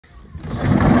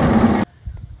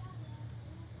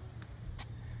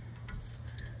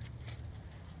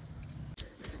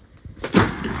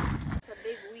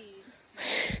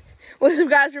What's up,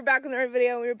 guys? We're back with another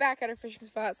video. We're back at our fishing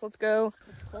spots. Let's go.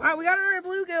 All right, we got another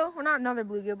bluegill. Well, not another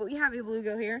bluegill, but we have a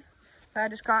bluegill here that I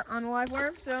just caught on a live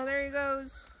worm. So there he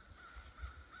goes.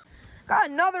 Got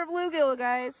another bluegill,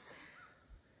 guys.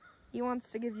 He wants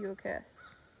to give you a kiss.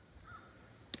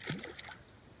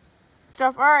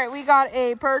 Stuff. All right, we got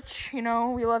a perch. You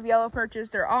know, we love yellow perches.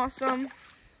 They're awesome.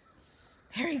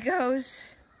 There he goes.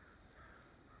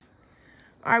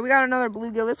 All right, we got another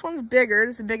bluegill. This one's bigger.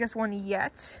 This is the biggest one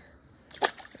yet.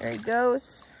 There he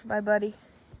goes. Bye, buddy.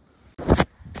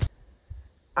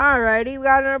 Alrighty, we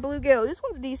got another bluegill. This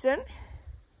one's decent.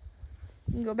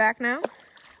 You can go back now.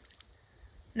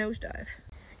 Nosedive.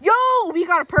 Yo, we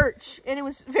got a perch, and it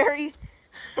was very...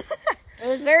 It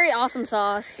was very awesome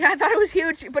sauce. Yeah, I thought it was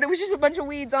huge, but it was just a bunch of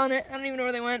weeds on it. I don't even know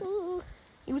where they went. Ooh.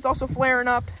 He was also flaring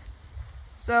up.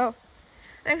 So,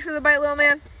 thanks for the bite, little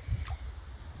man.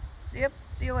 Yep,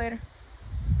 see you later.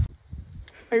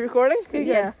 Are you recording? Good,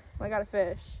 yeah. I got a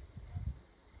fish.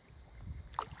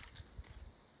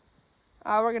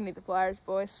 We're gonna need the pliers,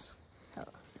 boys. Oh.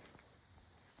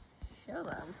 Show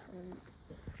them.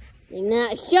 You're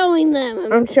not showing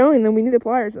them. I'm showing them. We need the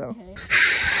pliers, though. Okay.